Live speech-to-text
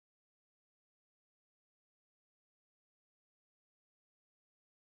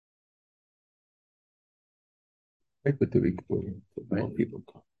Wait with the recording so more people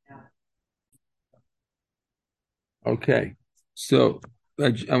come. Okay, so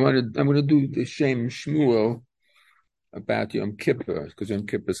I'm going to do the Shem Shmuel about Yom Kippur because Yom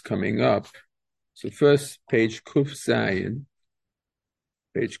Kippur is coming up. So first, page Kuf Zayin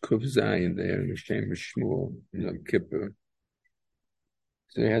there in the Shem Shmuel Yom Kippur.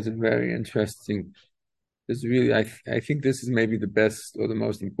 So it has a very interesting. This really, I think this is maybe the best or the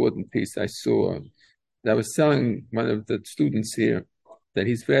most important piece I saw. I was telling one of the students here that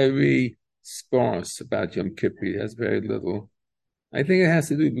he's very sparse about Yom Kippur. He has very little. I think it has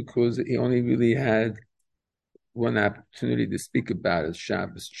to do because he only really had one opportunity to speak about it,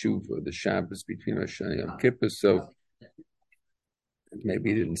 Shabbos Tshuva, the Shabbos between Rosh Hashanah and Yom Kippur. So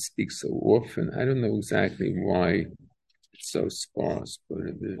maybe he didn't speak so often. I don't know exactly why it's so sparse, but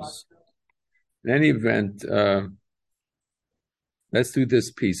it is. In any event, let's do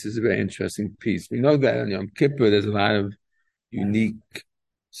this piece. This is a very interesting piece. We know that on Yom Kippur, there's a lot of unique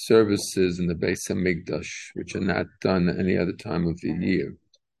services in the Beis Hamikdash, which are not done any other time of the year.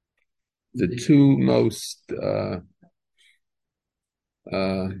 The two most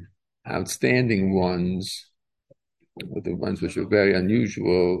outstanding ones, or the ones which are very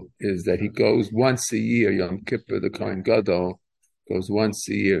unusual, is that he goes once a year, Yom Kippur, the Kohen Gadol, goes once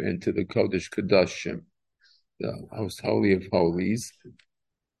a year into the Kodesh Kodashim, the most holy of holies.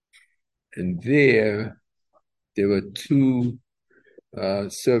 And there are two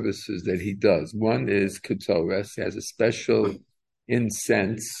services that he does. One is Ketores. He has a special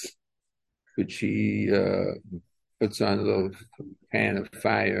incense which he puts on a little pan of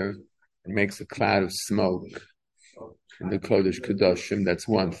fire and makes a cloud of smoke in the Kodesh Kodashim. That's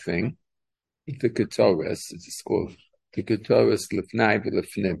one thing. The Ketores, it's called the Ketores Lefnai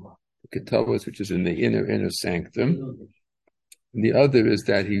V'Lefnim. The Ketores, which is in the inner sanctum. And the other is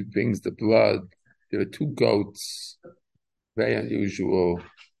that he brings the blood. There are two goats, very unusual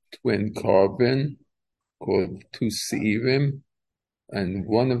twin carbon called two seirim, and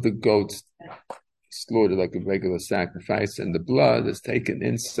one of the goats slaughtered like a regular sacrifice, and the blood is taken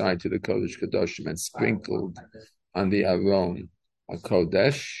inside to the Kodesh Kodashim and sprinkled on the Aron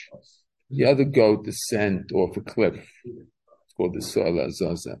HaKodesh. The other goat is sent off a cliff. It's called the Soil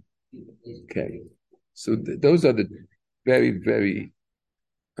Azaza. Okay, so those are the very, very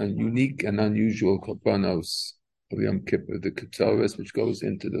unique and unusual korbanos of Yom Kippur, the Ketores, which goes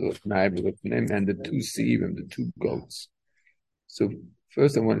into the Lefnai and the two Seirim, the two goats. So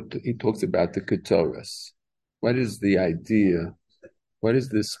first he talks about the Ketores. What is the idea? What is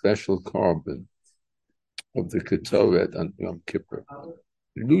this special carbon of the Ketoret on Yom Kippur?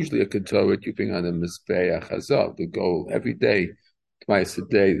 Usually a Ketoret you bring on a Mizbeach Hazav, the goal every day, twice a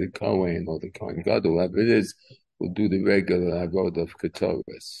day, the Kohen or the Kohen Gadol, whatever it is, will do the regular avodah of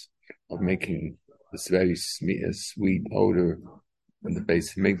Ketores, of making this very sweet odor in the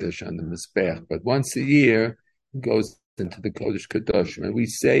Beis Hamikdash on the Mizbeach. But once a year, it goes into the Kodesh Kodashim. And we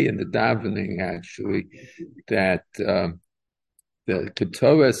say in the davening, actually, that the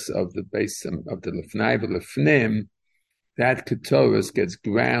Ketores of the Beis of the Lefnai V'Lefnim, that Ketores gets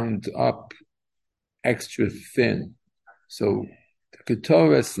ground up extra thin. So the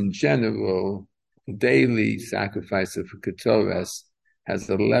Ketores in general, the daily sacrifice of a Ketores has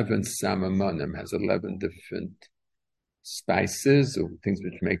 11 samamonim, has 11 different spices or things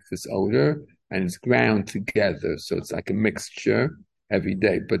which make this odor, and it's ground together. So it's like a mixture every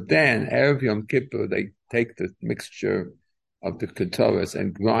day. But then, Erev Yom Kippur, they take the mixture of the Ketores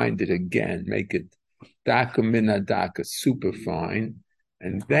and grind it again, make it daka mina daka, super fine.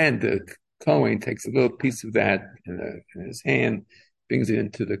 And then the Kohen takes a little piece of that in his hand, brings it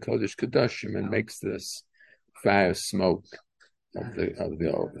into the Kodesh Kodashim and makes this fire smoke of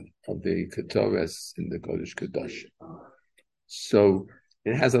the Ketores in the Kodesh Kodashim. So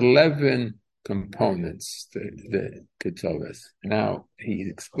it has 11 components, the Ketores. Now he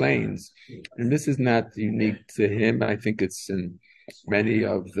explains, and this is not unique to him. I think it's in many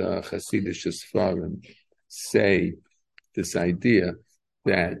of the Hasidic Sfarim say this idea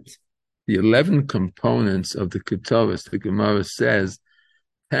that the 11 components of the Ketores, the Gemara says,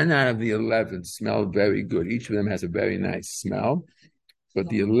 10 out of the 11 smell very good. Each of them has a very nice smell. But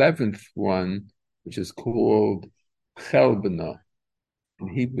the 11th one, which is called Chelbana, in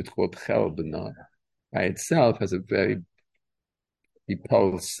Hebrew it's called Chelbana, by itself has a very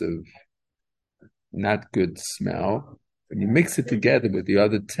repulsive, not good smell. When you mix it together with the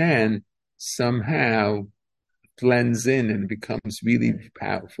other 10, somehow blends in and becomes really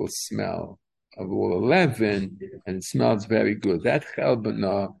powerful smell of all 11, and it smells very good. That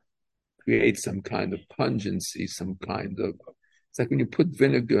Chelbana creates some kind of pungency, some kind of It's like when you put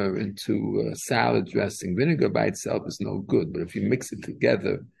vinegar into salad dressing. Vinegar by itself is no good, but if you mix it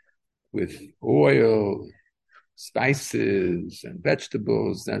together with oil, spices, and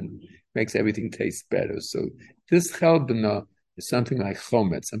vegetables, then makes everything taste better. So this chelbana is something like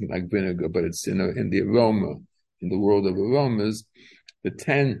chomet, something like vinegar, but it's in the aroma, in the world of aromas. The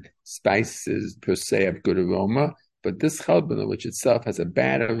 10 spices per se have good aroma, but this chelbana, which itself has a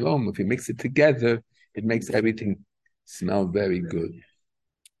bad aroma, if you mix it together, it makes everything smell very good.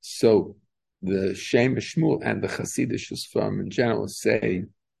 So the Shem Shmuel and the Hasidic Sfarim in general say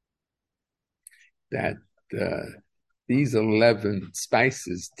that these 11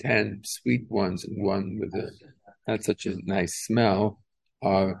 spices, 10 sweet ones and one with not such a nice smell,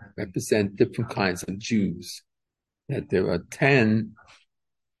 represent different kinds of Jews. That there are 10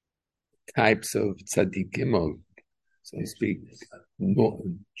 types of tzaddikim, or so to speak,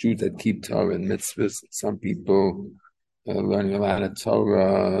 Jews that keep Torah and mitzvahs. Some people are learning a lot of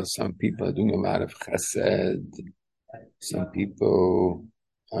Torah. Some people are doing a lot of chesed. Some people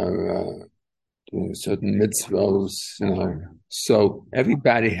are doing certain mitzvahs. So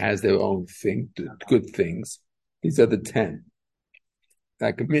everybody has their own thing, good things. These are the 10,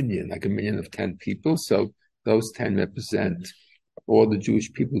 like a minion of 10 people. So those 10 represent all the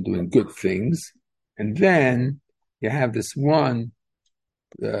Jewish people doing good things. And then you have this one,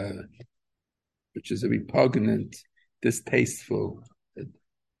 which is a repugnant, distasteful,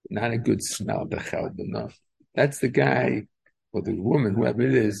 not a good smell, the chelbana. That's the guy or the woman, whoever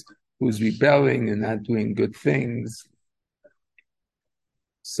it is, who's rebelling and not doing good things.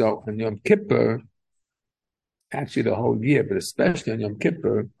 So on Yom Kippur, actually the whole year, but especially on Yom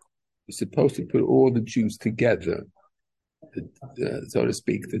Kippur, you're supposed to put all the Jews together, so to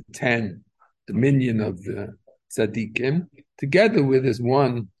speak, the 10, the minion of the tzaddikim, together with this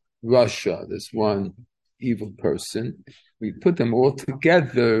one Rasha, this one evil person. We put them all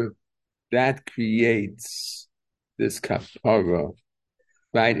together. That creates this kapara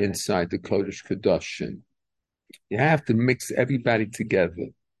right inside the Kodesh Kedoshim. You have to mix everybody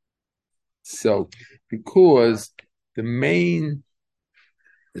together. So, because the main,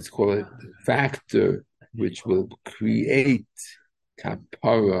 let's call it, factor which will create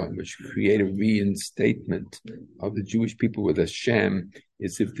kapara, which create a reinstatement of the Jewish people with Hashem,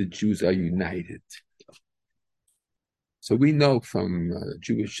 is if the Jews are united. So we know from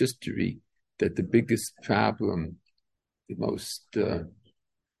Jewish history that the biggest problem, the most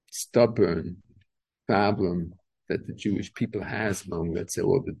stubborn problem that the Jewish people has among, let's say,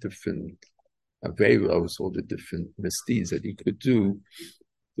 all the different averos, all the different misdeeds that you could do,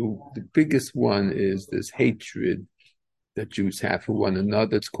 the biggest one is this hatred that Jews have for one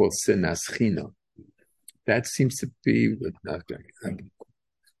another. It's called sinas china. That seems to be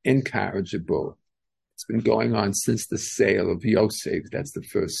incorrigible. It's been going on since the sale of Yosef. That's the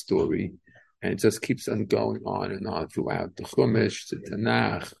first story. And it just keeps on going on and on throughout the Chumash, the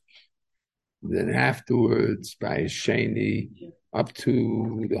Tanakh. Then afterwards, by Sheni, up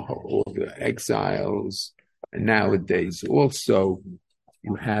to all the exiles. And nowadays also,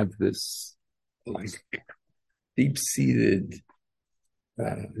 you have this deep-seated,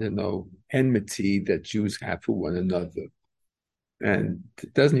 enmity that Jews have for one another. And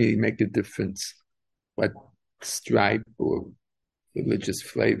it doesn't really make a difference what stripe or religious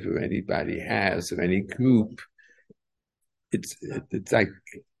flavor anybody has or any group. It's like,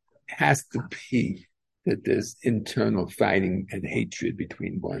 it has to be that there's internal fighting and hatred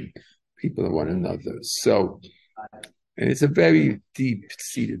between people and one another. So, and it's a very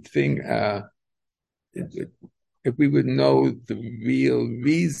deep-seated thing. If we would know the real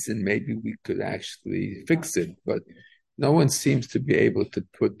reason, maybe we could actually fix it. But no one seems to be able to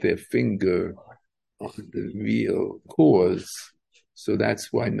put their finger on the real cause. So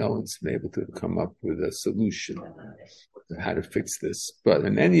that's why no one's been able to come up with a solution to how to fix this. But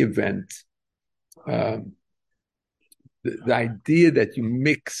in any event, the idea that you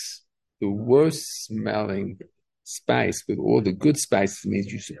mix the worst smelling spice with all the good spices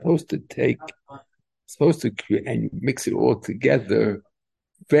means you're supposed to create, and you mix it all together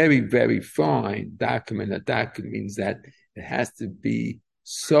very, very fine. Dakum means that it has to be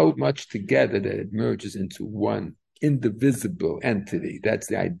so much together that it merges into one indivisible entity. That's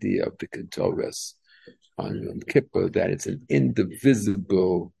the idea of the Ketores on Yom Kippur, that it's an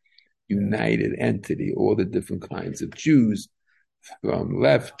indivisible, united entity, all the different kinds of Jews, from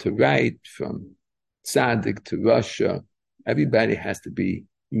left to right, from tzaddik to Russia. Everybody has to be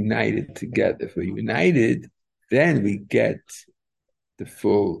united together. If we're united, then we get the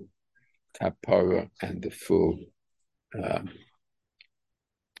full kapara and the full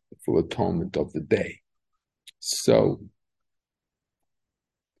atonement of the day. So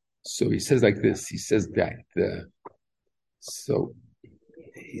So he says like this. He says that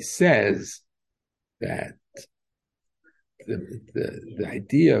he says that the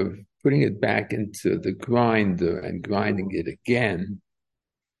idea of putting it back into the grinder and grinding it again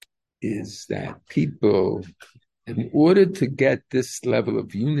is that people, in order to get this level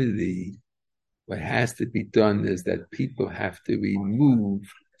of unity, what has to be done is that people have to remove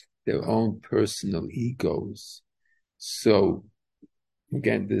their own personal egos. So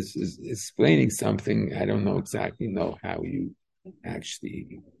again, this is explaining something. I don't exactly know how you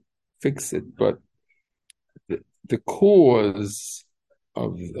actually fix it, but the cause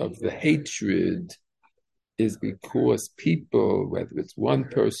of the hatred is because people, whether it's one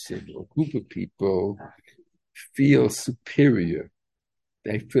person or a group of people, feel superior.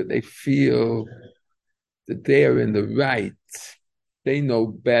 They feel that they are in the right. They know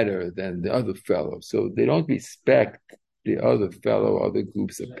better than the other fellow. So they don't respect the other fellow or the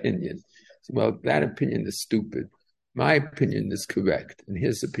group's opinion. So, well, that opinion is stupid. My opinion is correct, and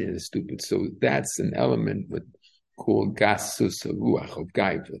his opinion is stupid. So that's an element called gasus ruach of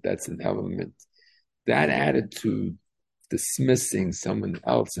gaiva. That's an element. That attitude, dismissing someone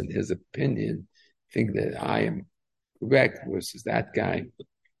else and his opinion, think that I am correct versus that guy,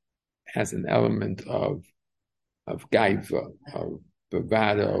 has an element of gaiva, of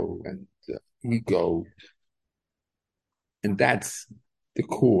bravado and ego, and that's the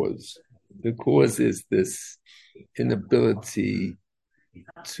cause. The cause is this inability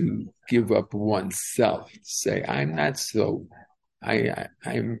to give up oneself. To say, I'm not so.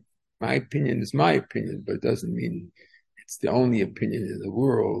 I'm. My opinion is my opinion, but it doesn't mean it's the only opinion in the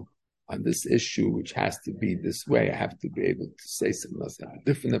world on this issue, which has to be this way. I have to be able to say someone else have a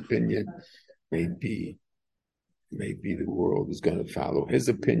different opinion. Maybe the world is going to follow his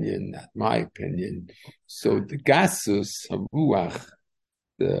opinion, not my opinion. So the gasus haruach,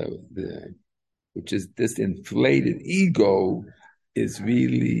 which is this inflated ego, is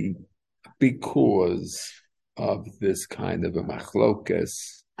really a big cause of this kind of a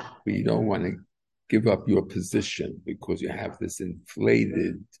machlokas, where you don't want to give up your position because you have this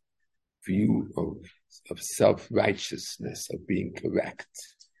inflated view of self-righteousness, of being correct.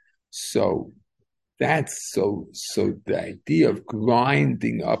 So that's so the idea of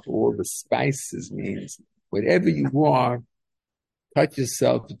grinding up all the spices means whatever you are, cut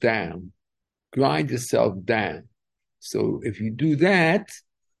yourself down, grind yourself down. So if you do that,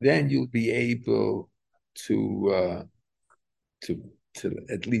 then you'll be able to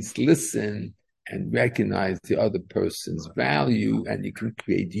at least listen and recognize the other person's value, and you can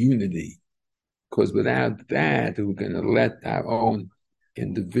create unity. Because without that, we're going to let our own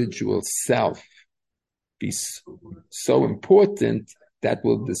individual self be so important that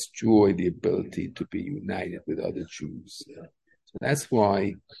will destroy the ability to be united with other Jews. So that's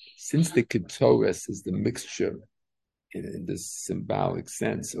why, since the Ketores is the mixture in this symbolic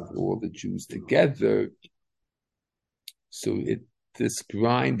sense of all the Jews together, so this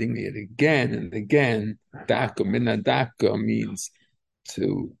grinding it again and again, daka minadaka, means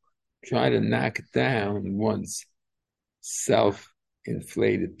to try to knock down one's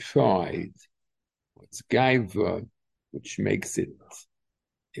self-inflated pride, one's gaiva, which makes it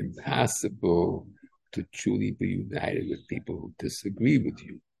impossible to truly be united with people who disagree with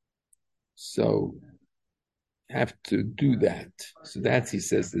you. So you have to do that. So that's, he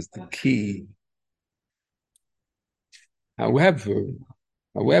says, is the key. However,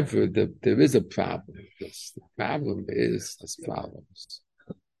 there is a problem. The problem is as follows.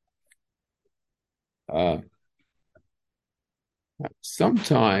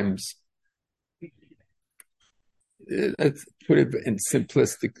 Sometimes, let's put it in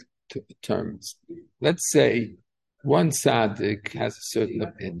simplistic terms. Let's say one tzaddik has a certain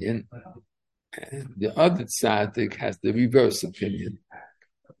opinion, and the other tzaddik has the reverse opinion.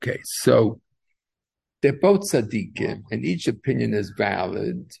 Okay, so they're both tzaddikim, and each opinion is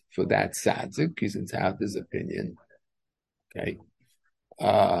valid for that tzaddik. He's entitled to his opinion. Okay,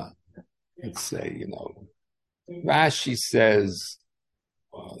 let's say, Rashi says,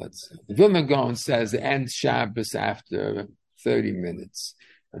 the Vilna Gaon says end Shabbos after 30 minutes.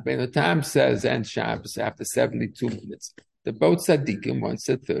 Rabbeinu Tam says end Shabbos after 72 minutes. They're both tzaddikim. One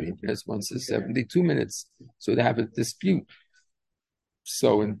said 30 minutes, one said 72 minutes. So they have a dispute.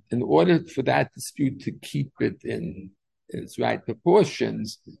 So in order for that dispute to keep it in its right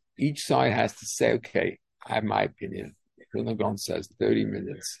proportions, each side has to say, okay, I have my opinion. Vilna Gaon says 30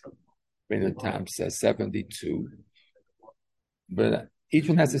 minutes. Rabbeinu Tam says 72. But each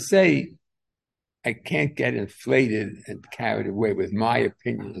one has to say, I can't get inflated and carried away with my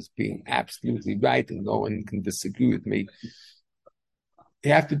opinion as being absolutely right and no one can disagree with me.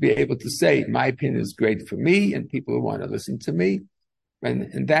 you have to be able to say, my opinion is great for me, and people want to listen to me.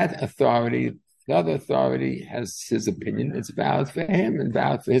 And that authority, the other authority has his opinion. It's valid for him and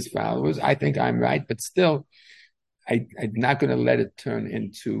valid for his followers. I think I'm right, but still, I'm not going to let it turn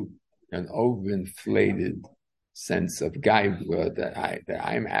into an overinflated sense of gaiva that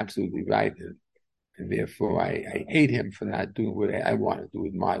I'm absolutely right, and therefore I hate him for not doing what I want to do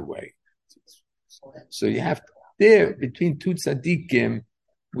it my way. So you have there between two tzaddikim,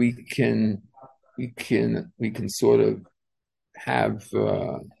 we can sort of have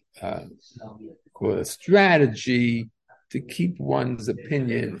a strategy to keep one's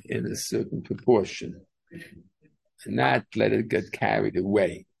opinion in a certain proportion and not let it get carried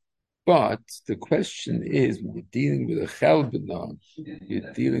away. But the question is, when you're dealing with a chelbana,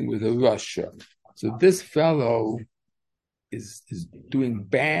 you're dealing with a Russia. So this fellow is doing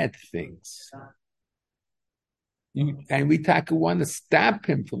bad things. And we want to stop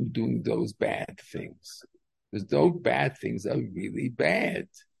him from doing those bad things. Because those bad things are really bad.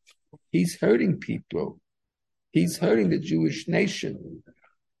 He's hurting people. He's hurting the Jewish nation.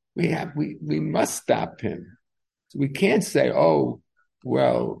 We must stop him. So we can't say, oh,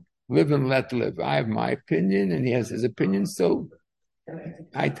 well, live and let live. I have my opinion and he has his opinion, so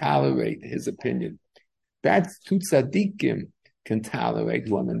I tolerate his opinion. That's two tzaddikim can tolerate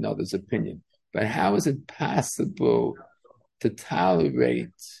one another's opinion. But how is it possible to tolerate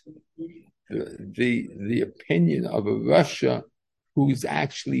the opinion of a Russia who's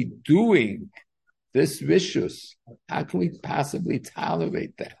actually doing this vicious? How can we possibly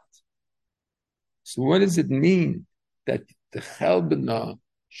tolerate that? So what does it mean that the chelbana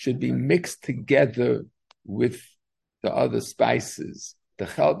should be mixed together with the other spices? The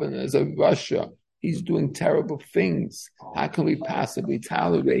chelbana is a Russia. He's doing terrible things. How can we possibly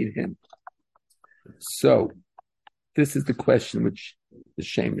tolerate him? So this is the question which the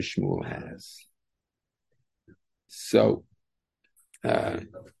Shem Shmuel has. So, I'm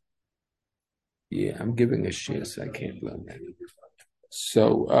giving a share, so I can't learn that.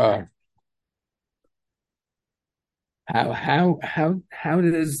 So, how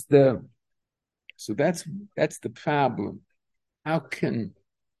does the? So that's the problem. How can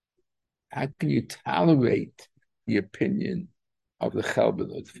you tolerate the opinion of the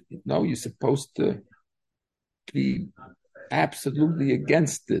chelbana? No, you're supposed to be absolutely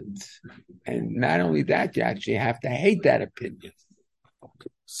against it. And not only that, you actually have to hate that opinion.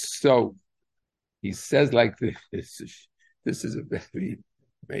 So he says like this. This is a very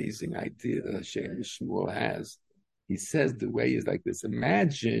amazing idea that Hashem Shmuel has. He says the way is like this.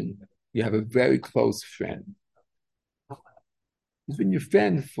 Imagine you have a very close friend. He's been your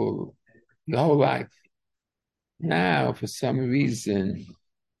friend for your whole life. Now, for some reason,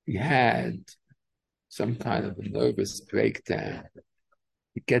 he had some kind of a nervous breakdown.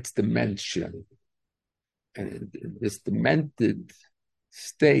 He gets dementia. And in this demented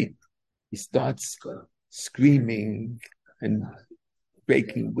state, he starts screaming and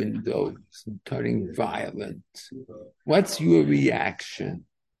breaking windows and turning violent. What's your reaction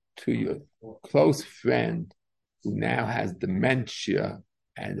to your close friend who now has dementia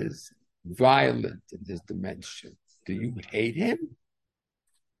and is violent in his dementia? Do you hate him?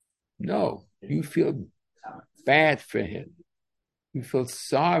 No, you feel bad for him. You feel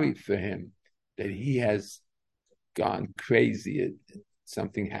sorry for him that he has gone crazy.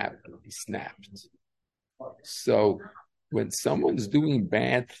 Something happened. He snapped. So when someone's doing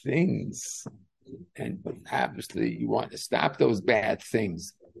bad things, and obviously you want to stop those bad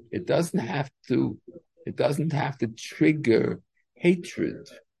things, it doesn't have to trigger hatred.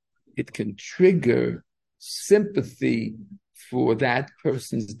 It can trigger sympathy for that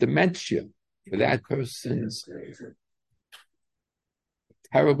person's dementia, for that person's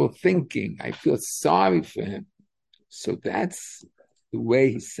terrible thinking. I feel sorry for him. So that's the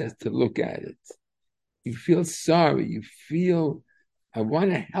way he says to look at it. You feel sorry. You feel, I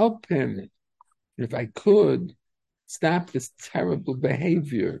want to help him. And if I could, stop this terrible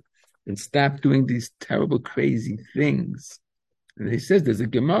behavior and stop doing these terrible, crazy things. And he says there's a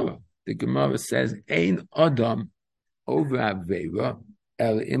Gemara. The Gemara says, Ein Adam over Avera,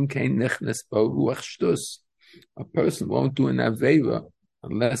 El Imkein Nechnes Bo Ruach Shtus. A person won't do an Avera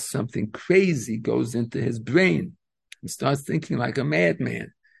unless something crazy goes into his brain and starts thinking like a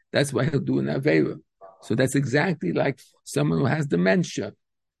madman. That's why he'll do an Avera. So that's exactly like someone who has dementia.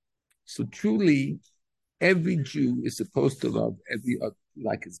 So truly, every Jew is supposed to love every other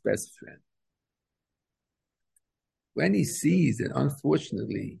like his best friend. When he sees that,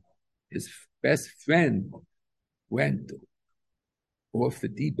 unfortunately, his best friend went off the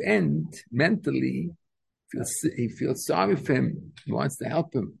deep end mentally, He feels sorry for him. He wants to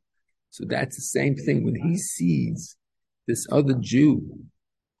help him. So that's the same thing when he sees this other Jew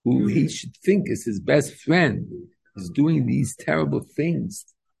who he should think is his best friend is doing these terrible things,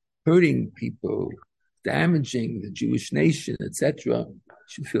 hurting people, damaging the Jewish nation, etc.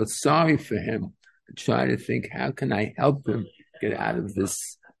 Should feel sorry for him and try to think, how can I help him get out of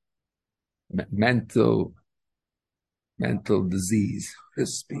this mental disease, so to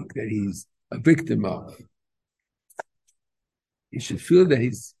speak, that he's a victim of. He should feel that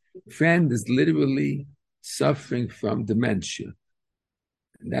his friend is literally suffering from dementia.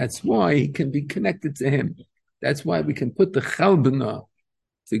 And that's why he can be connected to him. That's why we can put the chalbana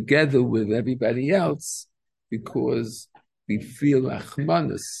together with everybody else, because we feel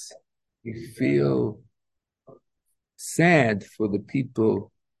achmanis, we feel sad for the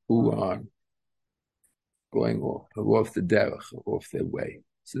people who are going off the derech, off their way.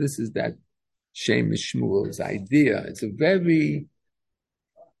 So this is that Shem Shmuel's idea. It's a very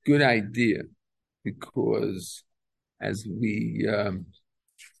good idea, because as we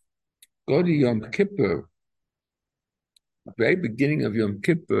go to Yom Kippur, the very beginning of Yom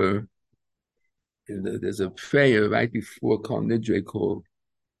Kippur, there's a prayer right before Kol Nidre called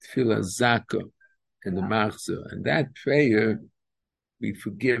Tefillah Zaka in the Machzor. And that prayer, we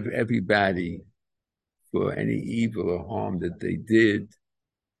forgive everybody for any evil or harm that they did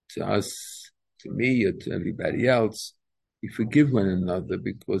to us, to me, or to everybody else. We forgive one another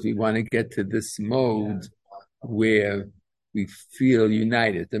because we want to get to this mode where we feel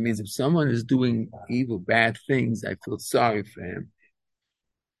united. That means if someone is doing evil, bad things, I feel sorry for him.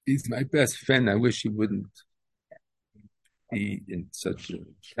 He's my best friend. I wish he wouldn't be in such a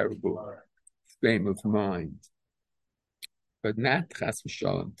terrible frame of mind. But not chas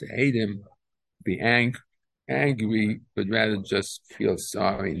v'shalom, to hate him, be angry, but rather just feel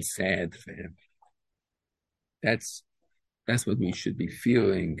sorry and sad for him. That's what we should be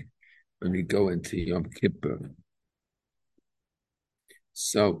feeling when we go into Yom Kippur.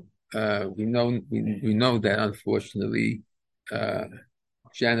 So we know that unfortunately,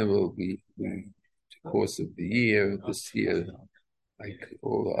 general, the course of the year, this year, like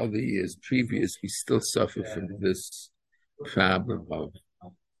all the other years previous, we still suffer from this problem of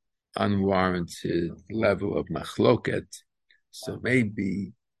unwarranted level of machloket. So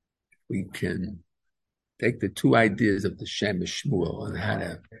maybe we can take the two ideas of the Shem Shmuel and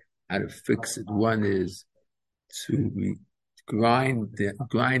how to fix it. One is to be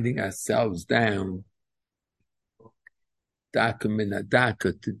grinding ourselves down, daka min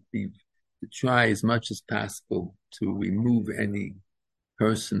daka, to try as much as possible to remove any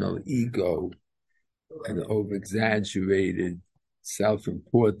personal ego and over-exaggerated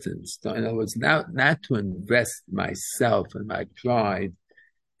self-importance. In other words, not to invest myself and my pride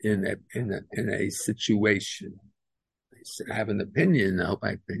in a situation. I have an opinion. I hope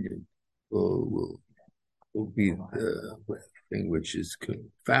my opinion will be the thing which is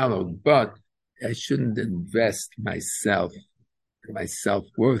followed, but I shouldn't invest myself, my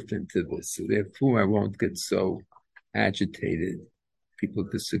self-worth into this. So therefore, I won't get so agitated. People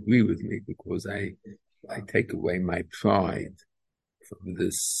disagree with me because I take away my pride from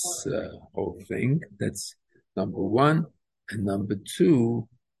this whole thing. That's number one. And number two,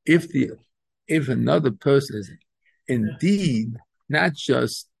 if another person is indeed not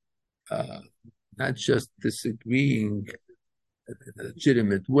just disagreeing in a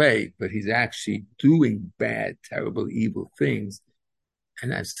legitimate way, but he's actually doing bad, terrible, evil things,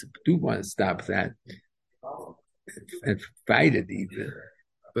 and I do want to stop that and fight it even,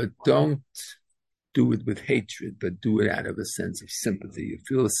 but don't do it with hatred, but do it out of a sense of sympathy. You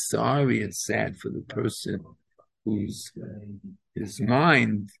feel sorry and sad for the person whose his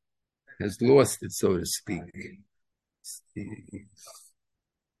mind has lost it, so to speak. He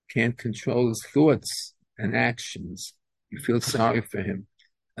can't control his thoughts and actions. You feel sorry for him,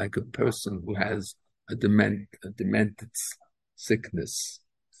 like a person who has a demented sickness.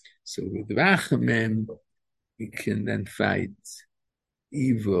 So with Rachamim, we can then fight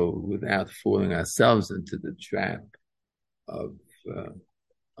evil without falling ourselves into the trap of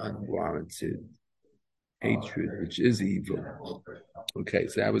unwarranted hatred, which is evil. Okay,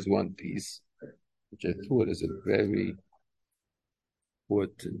 so that was one piece, which I thought is a very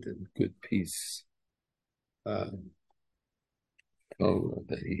important and good piece that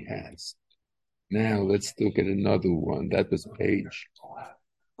he has. Now let's look at another one. That was page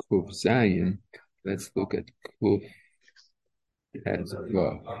Kuf Zayin. Let's look at Kuf as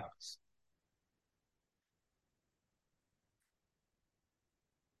well.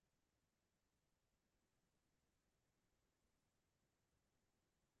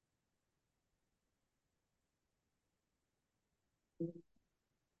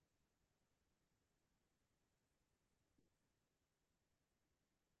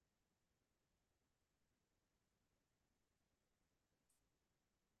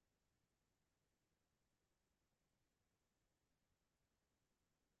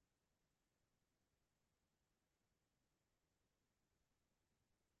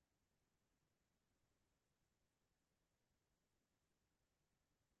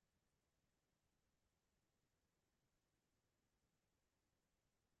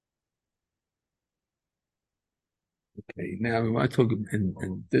 Okay, now we want to talk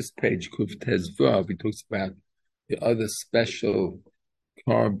in this page, Kuf Tezvav, he talks about the other special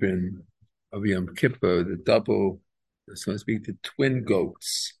carbon of Yom Kippur, the double, so to speak, the twin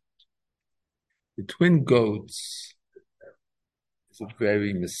goats. The twin goats is a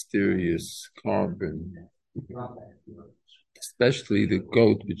very mysterious carbon, especially the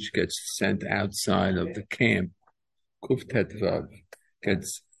goat which gets sent outside of the camp. Kuf Tetvav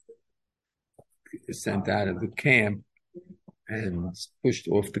gets sent out of the camp and pushed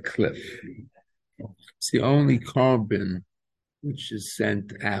off the cliff. It's the only carbon which is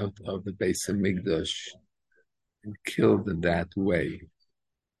sent out of the Beis Hamikdash and killed in that way.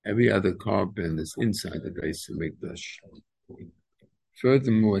 Every other carbon is inside the Beis Hamikdash.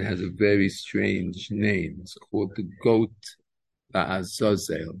 Furthermore, it has a very strange name. It's called the goat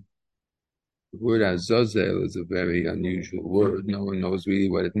Azazel. The word Azazel is a very unusual word. No one knows really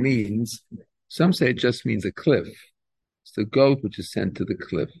what it means. Some say it just means a cliff. It's the goat which is sent to the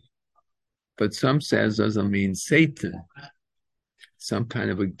cliff. But some say Azazel means Satan, some kind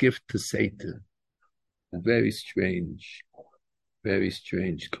of a gift to Satan. A very strange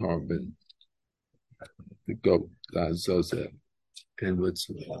carbon. The goat Azazel. And what's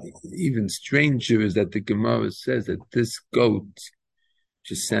even stranger is that the Gemara says that this goat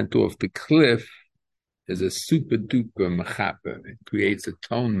just sent off the cliff is a super duper mechaper. It creates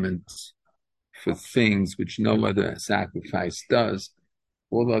atonement for things which no other sacrifice does.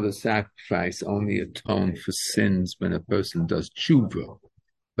 All other sacrifice only atone for sins when a person does tshuva.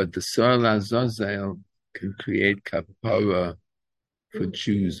 But the Soil Azazel can create kapara for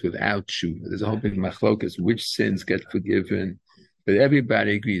Jews without tshuva. There's a whole big machlokas, which sins get forgiven. But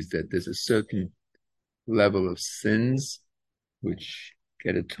everybody agrees that there's a certain level of sins which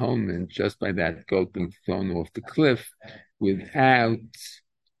get atonement just by that goat being thrown off the cliff without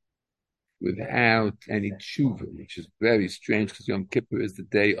any tshuva, which is very strange because Yom Kippur is the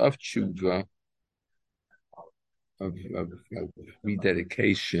day of tshuva, of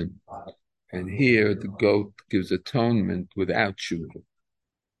rededication. And here the goat gives atonement without tshuva.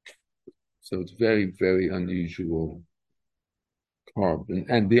 So it's very, very unusual carbon.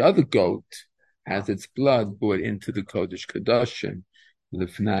 And the other goat has its blood brought into the Kodesh Kodashim,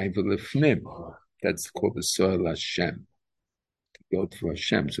 Lifnai v'Lifnim. That's called the Soil Hashem, the goat for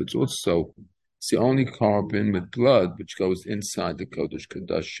Hashem. So it's the only carbon with blood which goes inside the Kodesh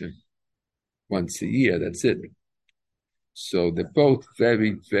Kodashim once a year. That's it. So they're both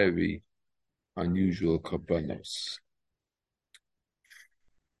very, very unusual korbanos.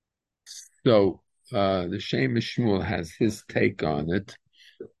 So the Shem Shmuel has his take on it.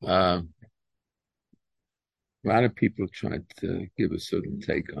 A lot of people tried to give a certain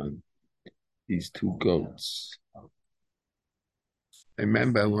take on these two goats. I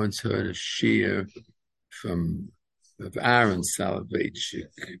remember I once heard a shiur of Aaron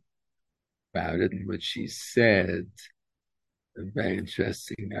Soloveitchik about it, in which he said a very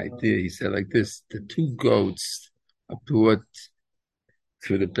interesting idea. He said like this: the two goats are brought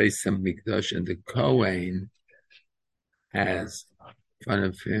to the Beis Hamikdash, and the Kohen has in front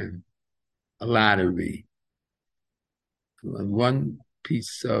of him a lottery. On one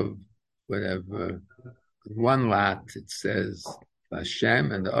piece of whatever, one lot it says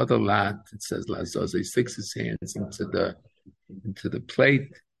Lashem, and the other lot it says Lazos. He sticks his hands into the plate,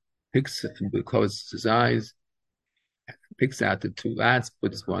 picks it and closes his eyes, picks out the two lots,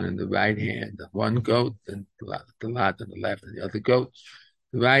 puts one in the right hand, one goat, and the lot on the left, and the other goat.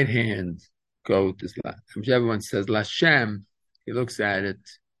 The right hand goat is whichever one says Lashem, he looks at it,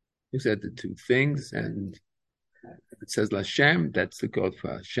 looks at the two things, and if it says Lashem, that's the goat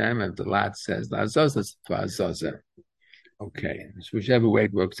for Hashem, and if the lot says Lazos, that's for Azazel. Okay, so whichever way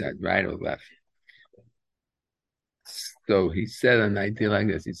it works out, right or left. So he said an idea like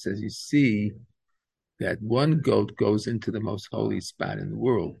this. He says, you see that one goat goes into the most holy spot in the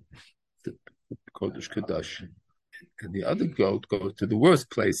world, the Kodesh Kodashim. And the other goat goes to the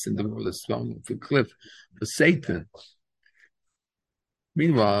worst place in the world, is thrown off the cliff for Satan.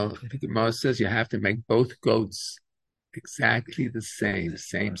 Meanwhile, the Gemara says you have to make both goats exactly the same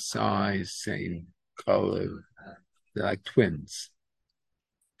size, same color, They're like twins,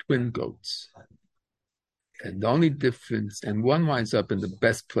 twin goats. And the only difference, and one winds up in the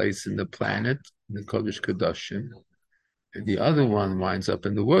best place in the planet, in the Kodesh Kedoshim, and the other one winds up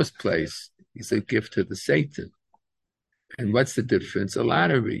in the worst place. He's a gift to the Satan. And what's the difference? A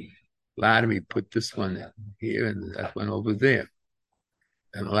lottery. Lottery put this one here and that one over there.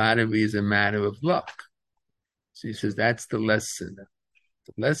 And lottery is a matter of luck. So he says that's the lesson.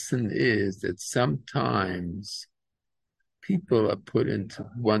 The lesson is that sometimes people are put into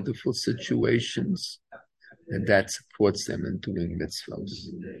wonderful situations, and that supports them in doing mitzvahs.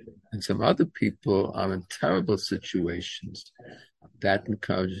 And some other people are in terrible situations. That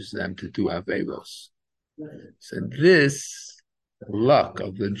encourages them to do averos. So this luck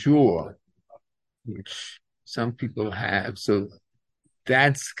of the draw, which some people have, so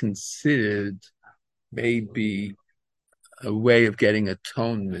that's considered maybe a way of getting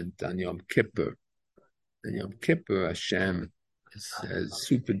atonement on Yom Kippur. And Yom Kippur, Hashem says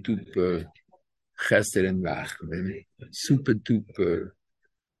super duper chesed and rachmim, super duper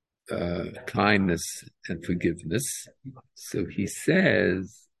kindness and forgiveness. So he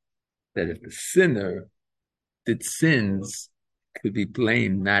says that if the sinner did sins, could be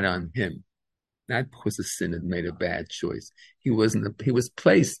blamed not on him, not because the sinner had made a bad choice. He was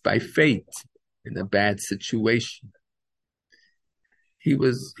placed by fate in a bad situation. He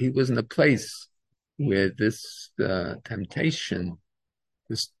was in a place where this temptation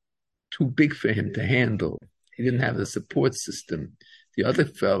was too big for him to handle. He didn't have the support system. The other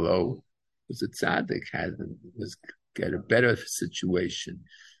fellow was a tzaddik, was get a better situation.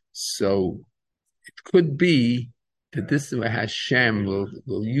 So it could be that this is where Hashem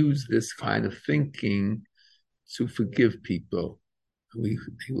will use this kind of thinking to forgive people. He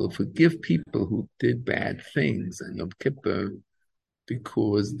will forgive people who did bad things on Yom Kippur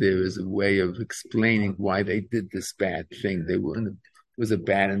because there is a way of explaining why they did this bad thing. It was a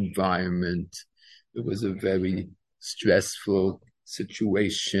bad environment. It was a very stressful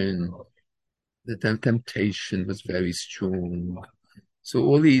situation. The temptation was very strong. So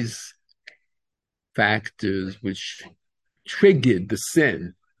all these factors which triggered the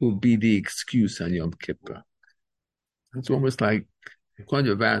sin will be the excuse on Yom Kippur. It's almost like,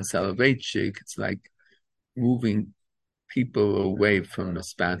 according to Aaron Soloveitchik, it's like moving people away from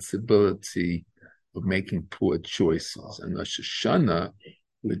responsibility of making poor choices. And Rosh Hashanah,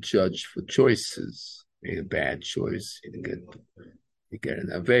 we're judged for choices. Made a bad choice, you get an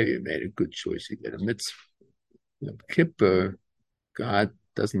Aveira, made a good choice, you get a mitzvah. Yom Kippur, God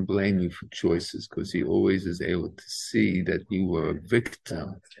doesn't blame you for choices because he always is able to see that you were a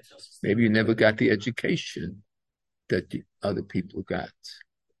victim. Maybe you never got the education that the other people got.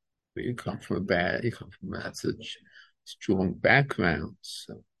 But you come from such strong background,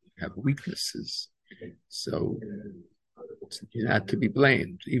 so you have weaknesses. So you're not to be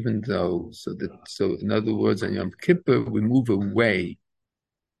blamed, even though, so in other words, on Yom Kippur, we move away.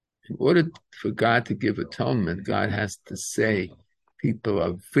 In order for God to give atonement, God has to say people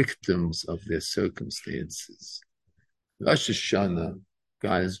are victims of their circumstances. Rosh Hashanah,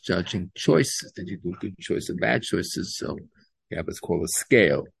 God is judging choices. Did you do good choices or bad choices? So you have what's called a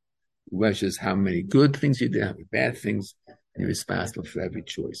scale. It measures how many good things you did, how many bad things, and you're responsible for every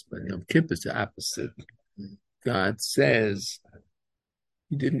choice. But Yom Kippur is the opposite. God says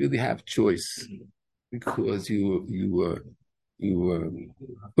you didn't really have choice because you were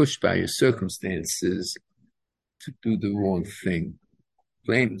pushed by your circumstances to do the wrong thing.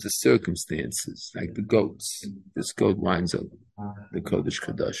 Blame the circumstances, like the goats. This goat winds up the Kodesh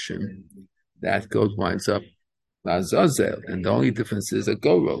Kedoshim. That goat winds up Lazazel, and the only difference is a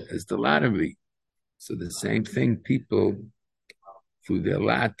goro, is the lottery. So the same thing, people through their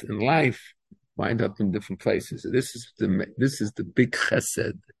lot in life wind up in different places. So this is the big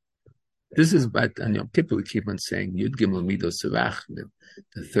chesed. This is what on Yom Kippur we keep on saying Yud Gimel Midos Serachim,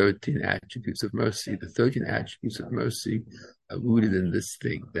 the 13 attributes of mercy. The 13 attributes of mercy are rooted in this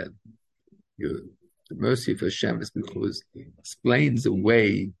thing that the mercy of Hashem is because it explains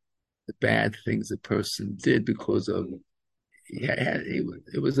away the bad things a person did because of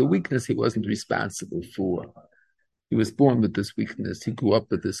it was a weakness he wasn't responsible for. He was born with this weakness. He grew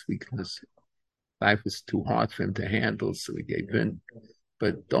up with this weakness. Life was too hard for him to handle, so he gave in.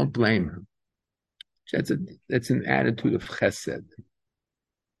 But don't blame him. That's an attitude of chesed.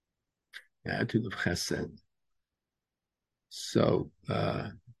 Attitude of chesed. So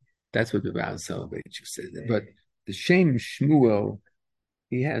that's what the Rav Soloveitchik said. But the Shem Shmuel,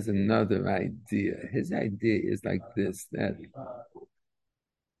 he has another idea. His idea is like this, that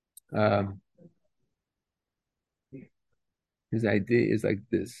his idea is like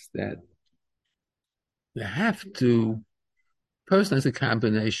this, that You have to, person is a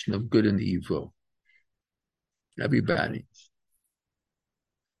combination of good and evil, everybody.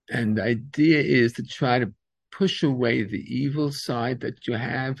 And the idea is to try to push away the evil side that you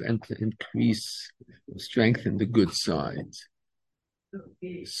have and to increase, strengthen the good side.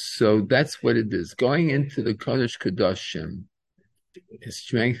 So that's what it is. Going into the Kodesh Kedoshim is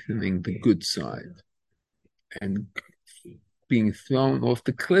strengthening the good side. And being thrown off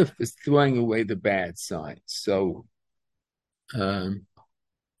the cliff is throwing away the bad side. So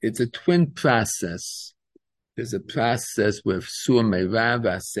it's a twin process. There's a process with Sur Meirav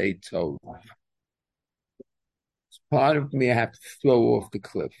Asay Tov. Part of me I have to throw off the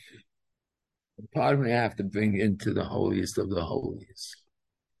cliff. Part of me I have to bring into the holiest of the holies.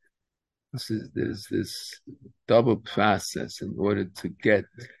 There's this double process in order to get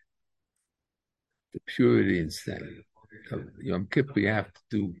the purity inside. Yom Kippur, you have to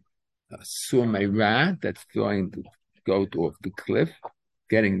do Sur Meirah, that's throwing the goat off the cliff,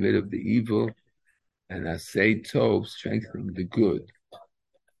 getting rid of the evil, and Asay Tov, strengthening the good.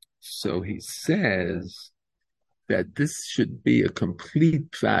 So he says that this should be a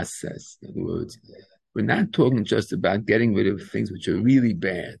complete process. In other words, we're not talking just about getting rid of things which are really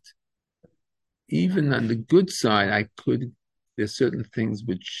bad. Even on the good side, there's certain things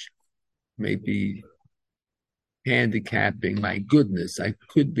which may be handicapping my goodness. I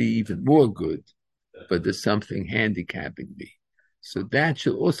could be even more good, but there's something handicapping me. So that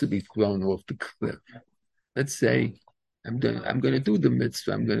should also be thrown off the cliff. Let's say I'm going to do the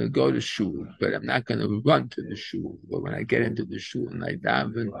mitzvah. I'm going to go to shul, but I'm not going to run to the shul. But when I get into the shul and I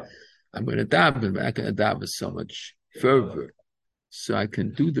daven, I'm going to daven, but I'm not going to daven with so much fervor. So I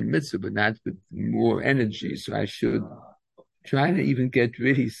can do the mitzvah, but not with more energy. So I should try to even get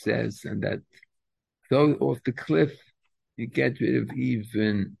rid, he says, and that though off the cliff, you get rid of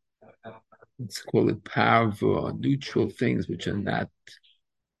even, let's call it powerful or neutral things which are not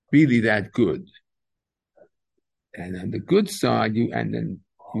really that good. And on the good side, you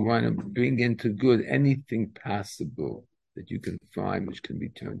want to bring into good anything possible that you can find which can be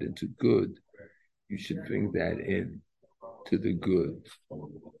turned into good. You should bring that in to the good.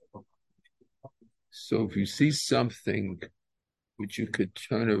 So if you see something which you could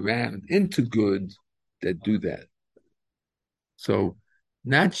turn around into good, then do that. So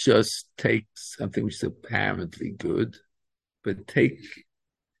not just take something which is apparently good, but take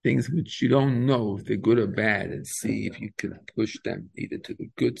things which you don't know if they're good or bad and see if you can push them either to the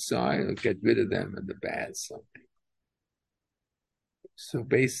good side or get rid of them on the bad side. So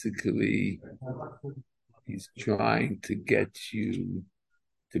basically, he's trying to get you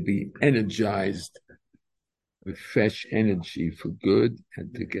to be energized with fresh energy for good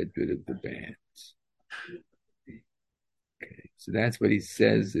and to get rid of the bad. Okay, so that's what he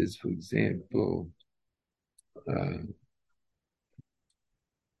says is, for example,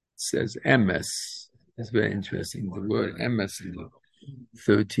 says emes. It's very interesting. The word emes in the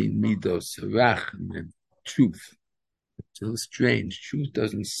 13 midos, rachmim, truth. It's a little strange. Truth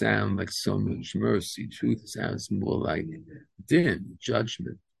doesn't sound like so much mercy. Truth sounds more like din,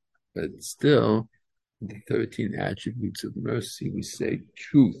 judgment. But still, the 13 attributes of mercy, we say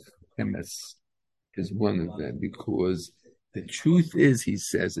truth, emes, is one of them, because the truth is, he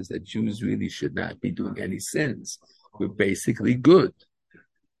says, is that Jews really should not be doing any sins. We're basically good.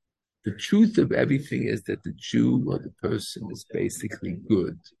 The truth of everything is that the Jew or the person is basically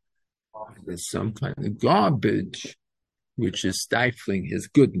good. There's some kind of garbage which is stifling his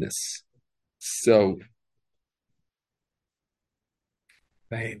goodness. So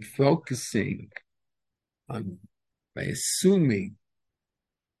by focusing on, by assuming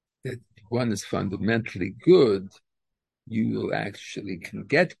that one is fundamentally good, you actually can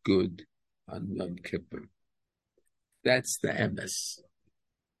get good on Yom Kippur. That's the emes.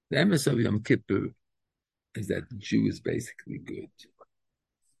 The emes of Yom Kippur is that the Jew is basically good.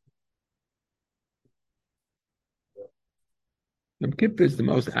 Yom Kippur is the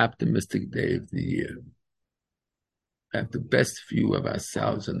most optimistic day of the year. We have the best view of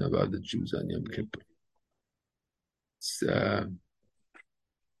ourselves and of other Jews on Yom Kippur.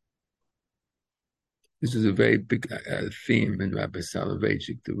 This is a very big theme in Rabbi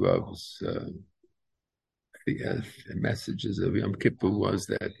Soloveitchik, the Rav's the messages of Yom Kippur was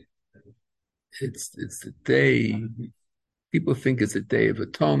that it's the day. People think it's a day of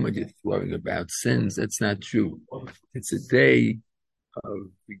atonement. You're worrying about sins. That's not true. It's a day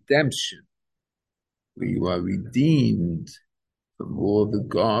of redemption, where you are redeemed from all the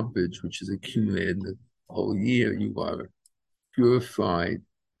garbage which is accumulated the whole year. You are purified,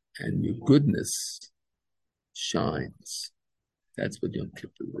 and your goodness shines. That's what Yom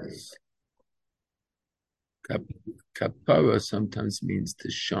Kippur is. Kapara sometimes means to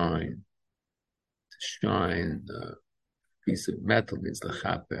shine. To shine a piece of metal means the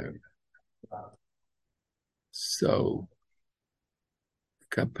chaper. So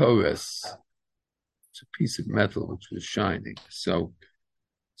kaporas, it's a piece of metal which was shining. So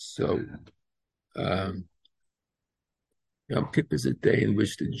um, Yom Kippur is a day in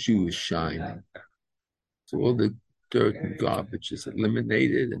which the Jew is shining. So all the dirt and garbage is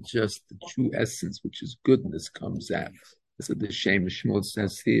eliminated, and just the true essence, which is goodness, comes out. That's what the Shem Shmuel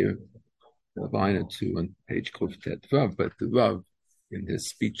says here, a line or two on page Kuftet Vav. But the Rav, in his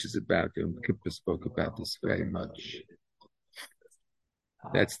speeches about Yom Kippur, spoke about this very much.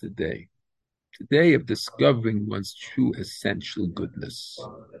 That's the day. The day of discovering one's true essential goodness,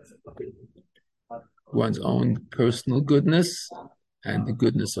 one's own personal goodness, and the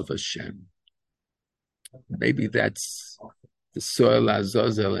goodness of Hashem. Maybe that's the soil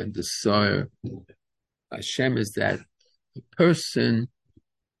Azazel, and the soil Hashem is that a person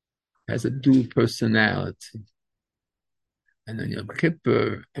has a dual personality. And then Yom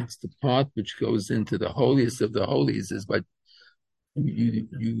Kippur, it's the part which goes into the holiest of the holies, is what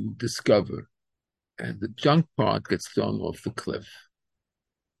you discover. And the junk part gets thrown off the cliff.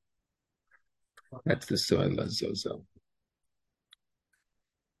 That's the soil Azazel.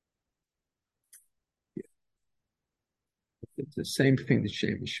 It's the same thing that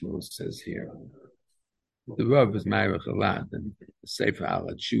Shem Shmuel says here. The Rav is Ma'arich a lot, and the Sefer Al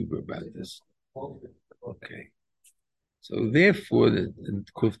Tshuva about this. Okay. So therefore, the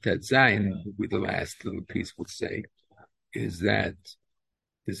Kuftet Zayin, will be the last little piece we'll say, is that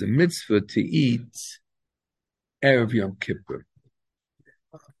there's a mitzvah to eat Erev Yom Kippur.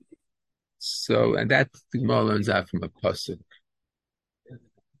 So, and that the Gemara learns out from a pasuk.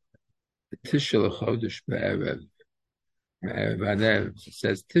 The Tisha l'chodesh be'erev, me'erev anev. It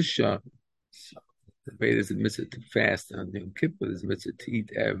says Tisha. The Vedas admits it to fast on Yom Kippur. There's a mitzvah to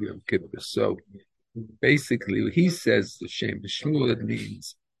eat Erev Yom Kippur. So basically, he says the Shem Shmuel, it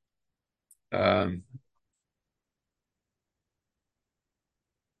means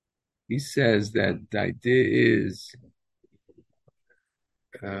he says that the idea is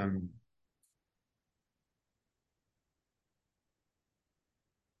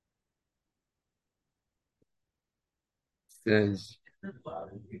says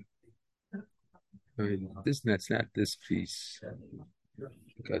that's not this piece.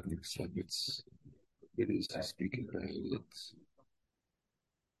 God mixed up. It is to speak about it.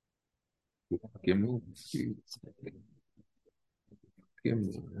 Gimel.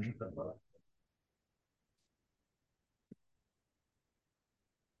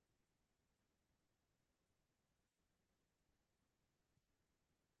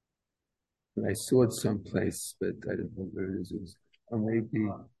 I saw it someplace, but I don't know where it is. Or maybe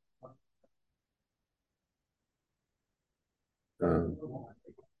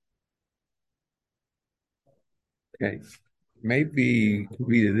okay. Maybe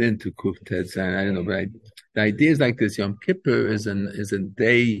read it into Kuftet Zayin. I don't know, but the idea is like this: Yom Kippur is a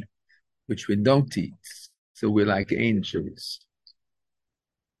day which we don't eat, so we're like angels.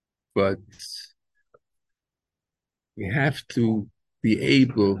 But we have to be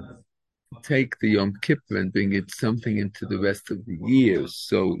able to take the Yom Kippur and bring it something into the rest of the year.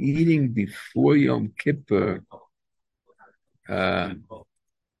 So eating before Yom Kippur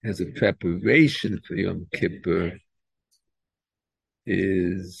as a preparation for Yom Kippur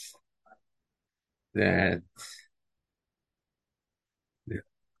is that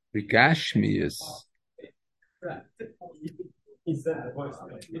the Gashmias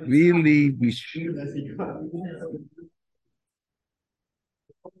really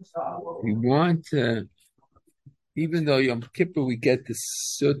we want to, even though Yom Kippur we get this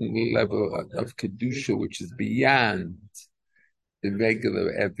certain level of Kedusha which is beyond the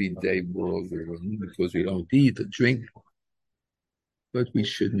regular everyday world because we don't eat or drink. But we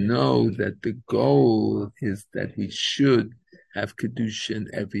should know that the goal is that we should have Kedusha in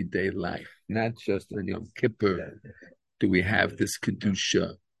everyday life, not just on Yom Kippur do we have this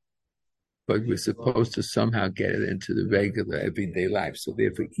Kedusha, but we're supposed to somehow get it into the regular everyday life. So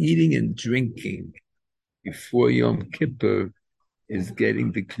therefore, eating and drinking before Yom Kippur is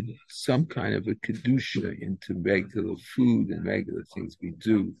getting some kind of a Kedusha into regular food and regular things we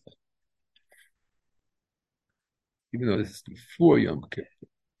do. Even though this is before Yom Kippur.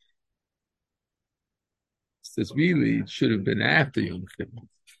 Says really it should have been after Yom Kippur.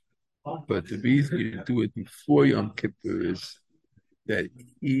 But the reason you do it before Yom Kippur is that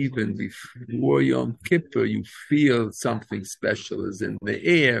even before Yom Kippur, you feel something special is in the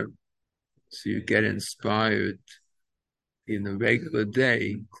air. So you get inspired in a regular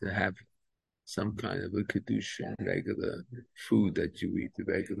day to have some kind of a kedusha, regular food that you eat, the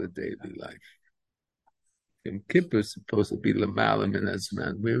regular daily life. Yom Kippur is supposed to be Lamalam and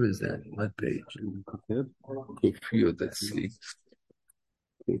Azman. Where is that? What page? Kufiyud, let's see.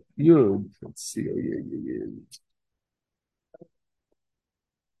 Kufiyud, let's see. Oh, yeah.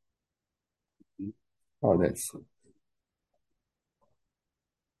 Oh, that's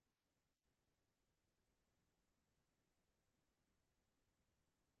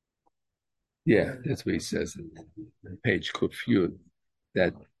yeah, that's what he says on page Kufiyud,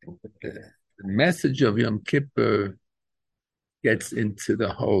 that the message of Yom Kippur gets into the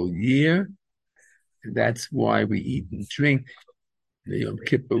whole year. And that's why we eat and drink the Yom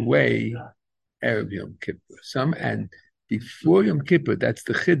Kippur way, Erev Yom Kippur. And before Yom Kippur, that's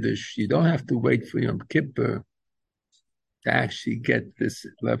the Chiddush. You don't have to wait for Yom Kippur to actually get this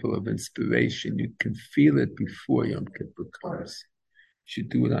level of inspiration. You can feel it before Yom Kippur comes. You should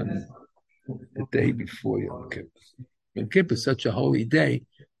do it on the day before Yom Kippur. Yom Kippur is such a holy day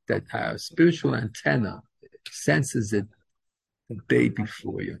that our spiritual antenna senses it the day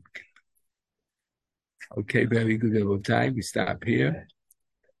before Yom Kippur. Okay, very good. Time. We stop here.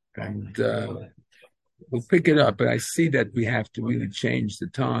 And we'll pick it up. But I see that we have to really change the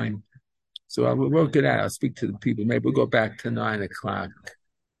time. So I will work it out. I'll speak to the people. Maybe we'll go back to 9:00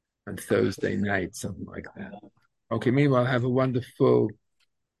 on Thursday night, something like that. Okay, meanwhile, have a wonderful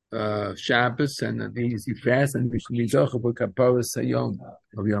Shabbos and an easy fast. And we should be Zochah Kaporas Hayom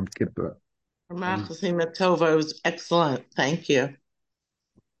of Yom Kippur. Tova, it was excellent. Thank you.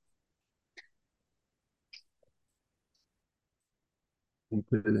 We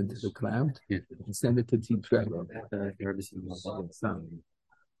put it into the cloud and send it to T. Trevor.